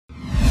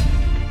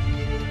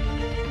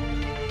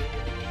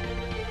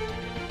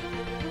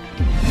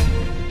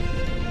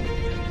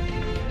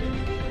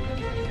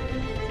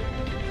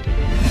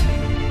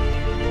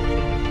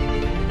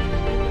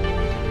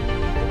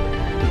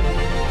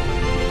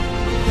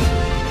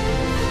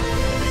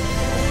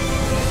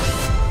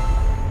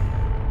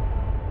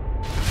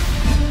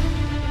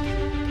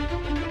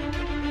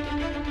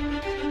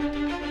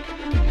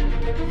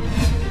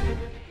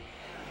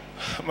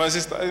My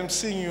sister, I'm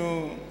seeing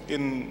you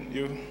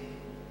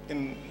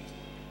in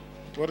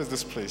what is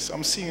this place?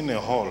 I'm seeing you in a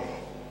hall.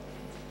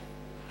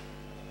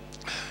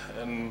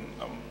 And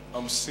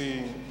I'm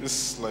seeing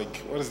this, like,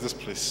 what is this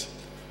place?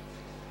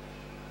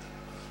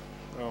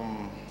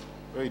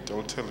 Wait,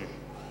 I'll tell you.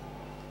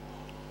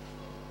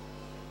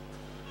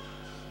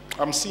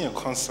 I'm seeing a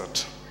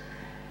concert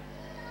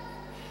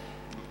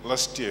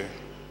last year.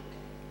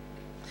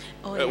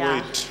 Oh,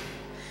 yeah. Wait.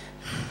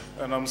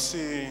 And I'm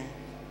seeing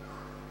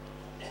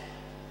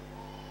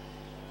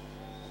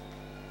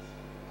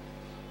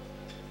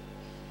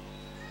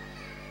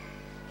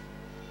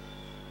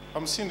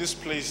this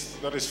place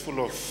that is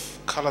full of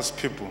colors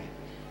people.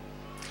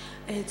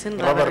 It's in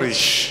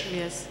Rubberish.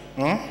 Yes.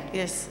 Huh?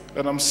 Yes.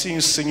 And I'm seeing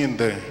you singing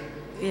there.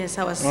 Yes,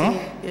 I was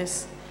singing.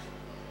 Yes.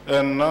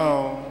 And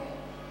now,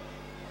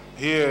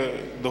 here,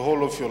 the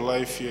whole of your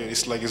life here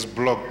is like it's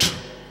blocked.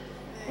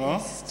 Huh?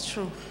 Yes, it's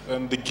true.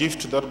 And the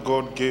gift that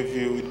God gave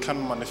you, it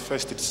can't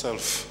manifest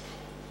itself.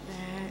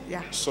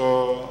 Yeah.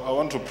 So I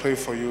want to pray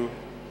for you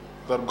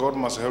that God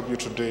must help you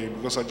today,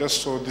 because I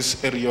just saw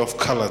this area of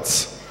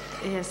colors.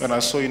 Yes. And I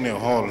saw in a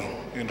hall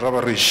in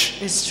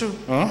Rubberish. It's true.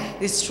 Huh?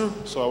 It's true.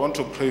 So I want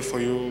to pray for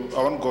you.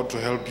 I want God to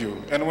help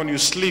you. And when you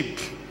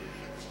sleep,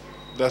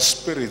 there are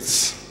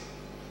spirits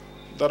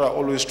that are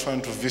always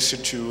trying to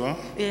visit you. Huh?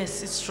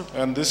 Yes, it's true.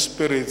 And these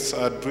spirits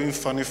are doing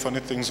funny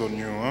things on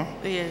you. Huh?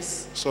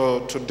 Yes.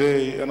 So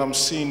today, and I'm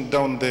seeing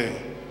down there.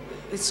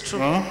 It's true.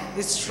 Huh?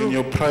 It's true. In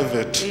your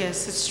private.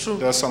 Yes, it's true.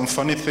 There are some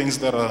funny things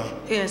that are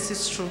yes,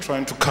 it's true.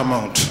 Trying to come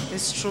out.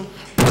 It's true.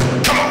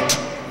 Come out!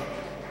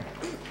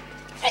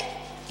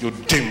 You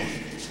demon.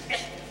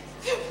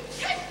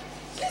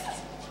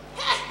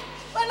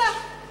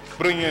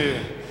 Bring her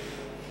here.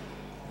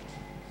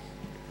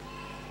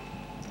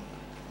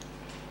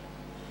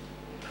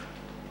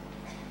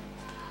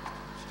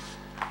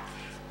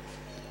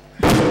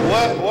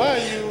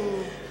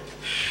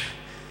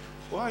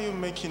 Why are you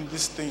making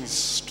these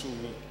things to?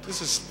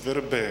 This is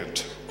very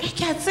bad. I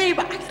can't say,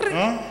 but I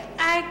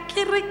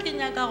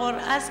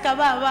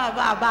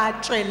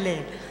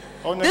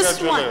this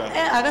one, why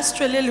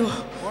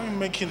are you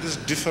making these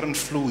different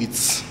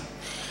fluids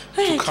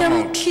to come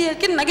out?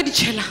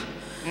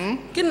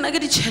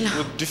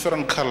 With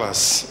different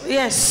colors.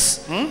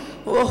 Yes.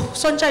 Oh,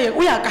 Sonja,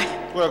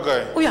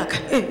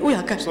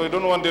 so you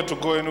don't want her to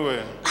go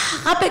anywhere?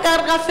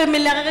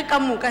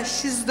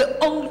 She's the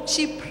only,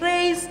 she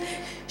prays,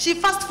 she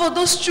fasts for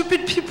those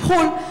stupid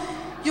people,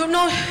 you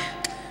know.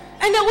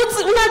 And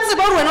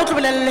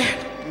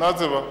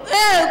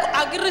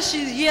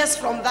she hears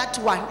from that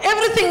one.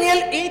 Everything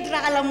else,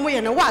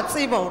 what's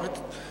about it?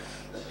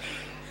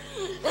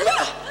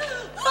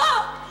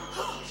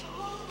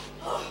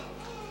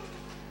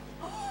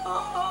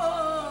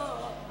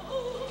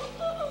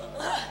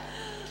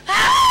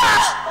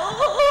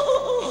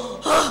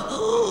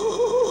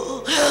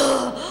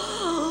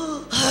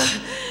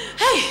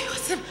 Hey,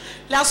 what's up?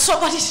 Let's talk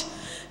about it.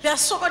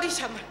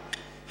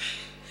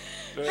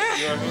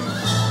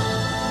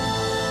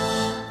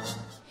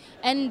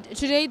 And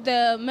today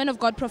the man of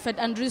God, Prophet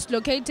Andries,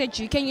 located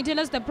you. Can you tell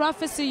us the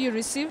prophecy you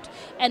received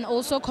and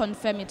also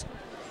confirm it?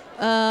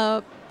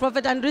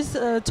 Prophet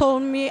Andries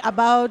told me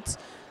about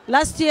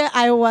last year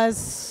I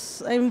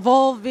was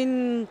involved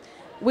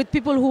with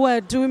people who were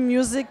doing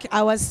music.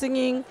 I was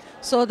singing.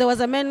 So there was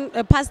a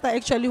pastor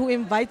actually who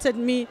invited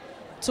me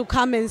to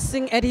come and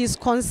sing at his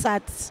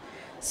concerts.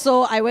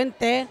 So I went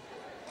there.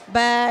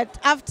 But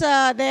after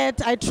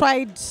that, I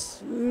tried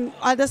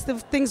other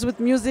things with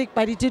music,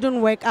 but it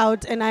didn't work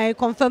out, and I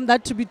confirmed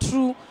that to be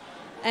true.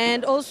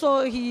 And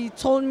also, he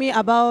told me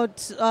about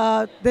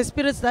the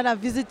spirits that are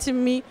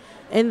visiting me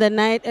in the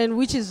night, and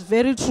which is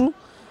very true,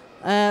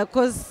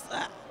 because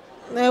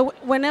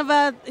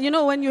whenever, you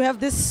know, when you have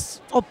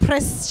this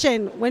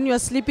oppression, when you're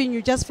sleeping,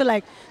 you just feel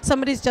like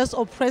somebody's just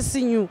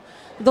oppressing you.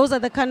 Those are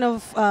the kind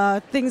of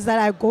things that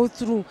I go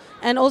through.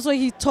 And also,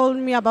 he told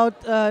me about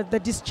the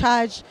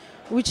discharge,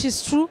 which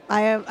is true.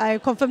 I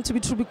confirm to be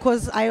true,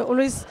 because I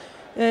always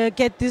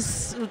get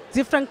this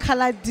different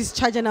color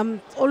discharge, and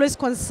I'm always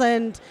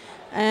concerned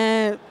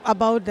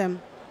about them.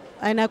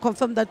 And I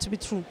confirm that to be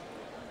true.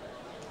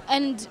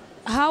 And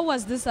how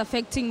was this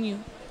affecting you?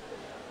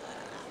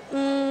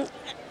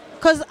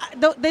 Because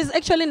there's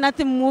actually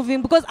nothing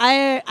moving, because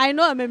I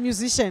know I'm a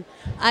musician.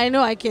 I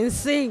know I can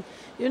sing.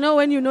 You know,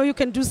 when you know you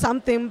can do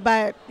something,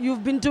 but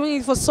you've been doing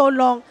it for so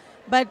long,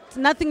 but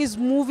nothing is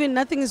moving,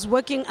 nothing is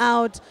working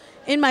out.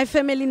 In my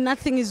family,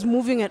 nothing is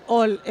moving at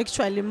all,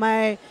 actually.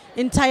 My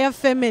entire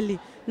family,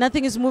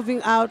 nothing is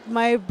moving out.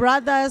 My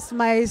brothers,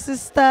 my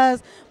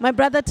sisters, my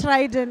brother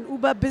tried an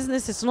Uber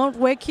business, it's not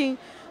working.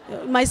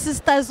 My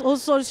sisters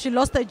also, she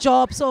lost her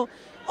job. So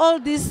all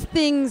these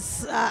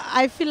things,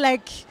 I feel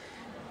like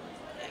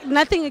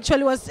nothing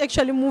was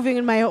actually moving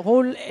in my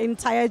whole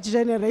entire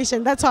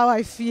generation. That's how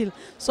I feel.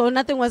 So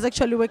nothing was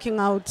actually working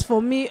out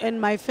for me and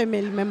my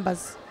family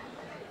members.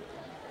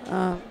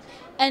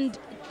 And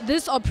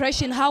this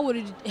oppression, how would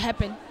it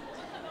happen?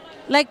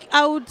 Like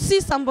I would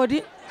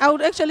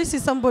actually see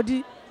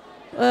somebody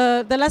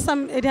The last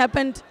time it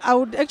happened, I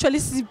would actually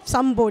see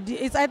somebody.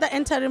 It's either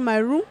entering my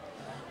room,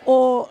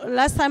 or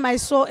last time I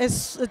saw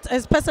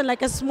a person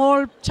like a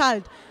small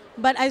child,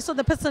 but I saw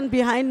the person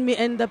behind me,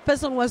 and the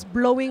person was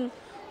blowing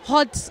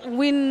hot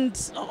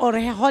wind or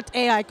hot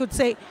air, I could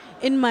say,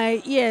 in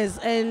my ears.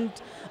 And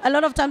a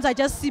lot of times I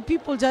just see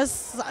people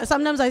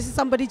sometimes I see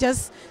somebody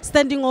just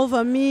standing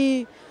over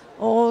me,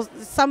 or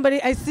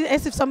I see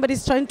as if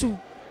somebody's trying to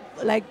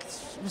like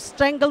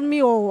strangle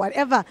me or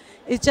whatever.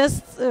 It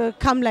just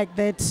come like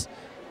that.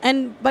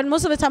 But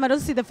most of the time I don't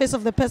see the face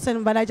of the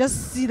person, but I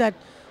just see that,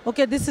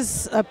 okay, this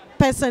is a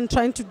person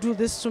trying to do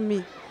this to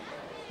me.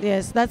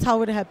 Yes, that's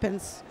how it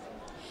happens.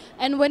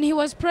 And when he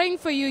was praying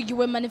for you, you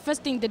were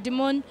manifesting. The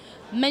demon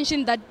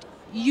mentioned that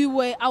you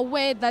were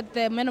aware that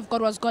the man of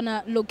God was going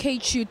to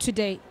locate you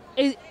today.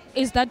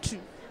 Is that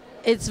true?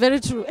 It's very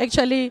true.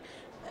 Actually,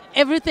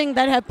 everything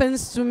that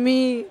happens to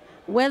me,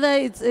 whether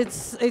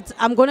it's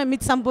I'm going to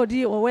meet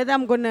somebody, or whether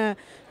I'm going to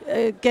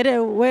get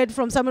a word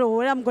from somebody, or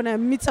whether I'm going to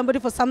meet somebody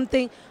for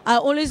something, I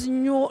always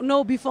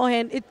know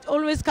beforehand. It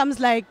always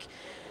comes like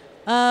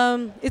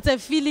it's a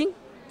feeling,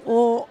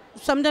 or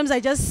sometimes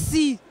I just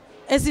see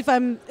as if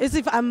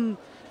I'm,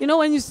 you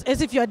know,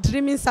 as if you are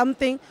dreaming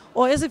something,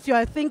 or as if you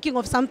are thinking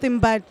of something,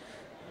 but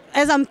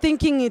as I'm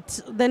thinking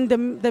it, then the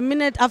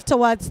minute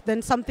afterwards,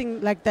 then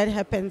something like that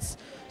happens.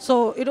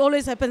 So it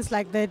always happens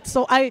like that.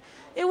 So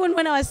even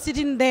when I was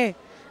sitting there,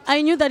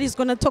 I knew that he's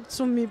going to talk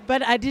to me,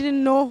 but I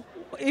didn't know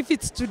if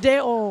it's today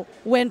or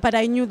when, but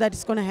I knew that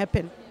it's going to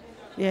happen.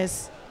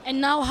 Yes.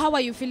 And now, how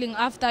are you feeling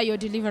after your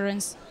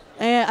deliverance?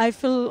 I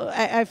feel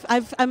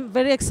I'm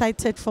very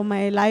excited for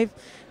my life,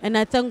 and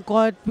I thank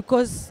God,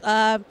 because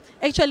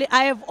actually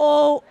I have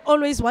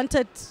always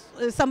wanted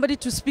somebody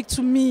to speak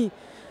to me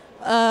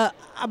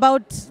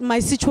about my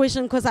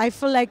situation, because I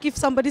feel like if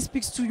somebody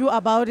speaks to you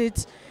about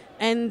it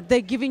and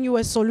they're giving you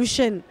a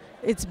solution,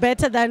 it's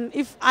better than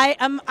if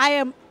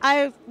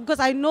because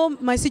I know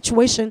my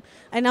situation,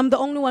 and I'm the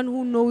only one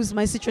who knows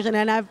my situation,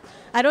 and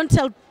I don't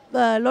tell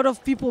a lot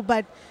of people,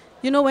 but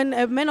you know, when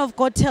a man of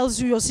God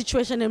tells you your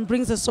situation and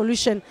brings a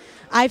solution,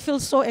 I feel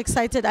so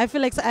excited. I feel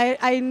like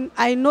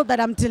I know that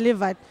I'm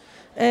delivered.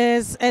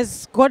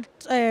 As God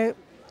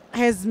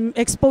has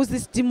exposed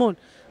this demon,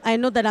 I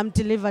know that I'm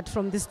delivered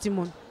from this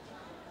demon.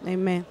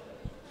 Amen.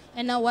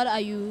 And now, what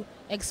are you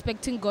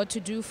expecting God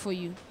to do for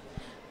you?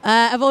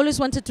 I've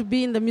always wanted to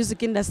be in the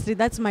music industry.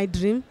 That's my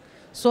dream.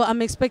 So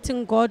I'm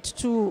expecting God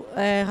to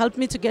help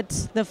me to get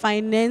the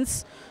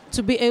finance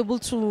to be able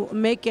to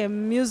make a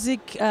music,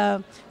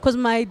 because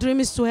my dream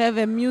is to have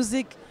a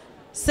music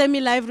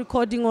semi-live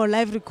recording or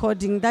live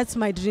recording. That's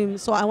my dream.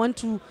 So I want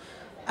to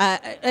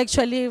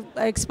actually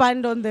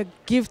expand on the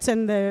gifts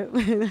and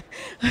the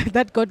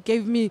that God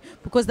gave me,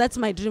 because that's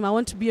my dream. I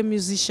want to be a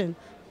musician,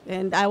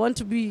 and I want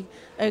to be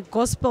a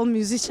gospel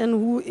musician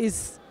who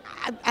is,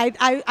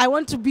 I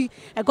want to be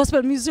a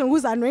gospel musician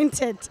who's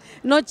anointed,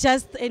 not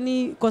just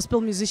any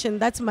gospel musician.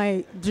 That's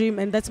my dream,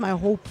 and that's my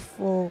hope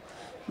for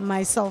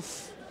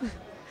myself.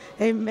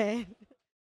 Amen.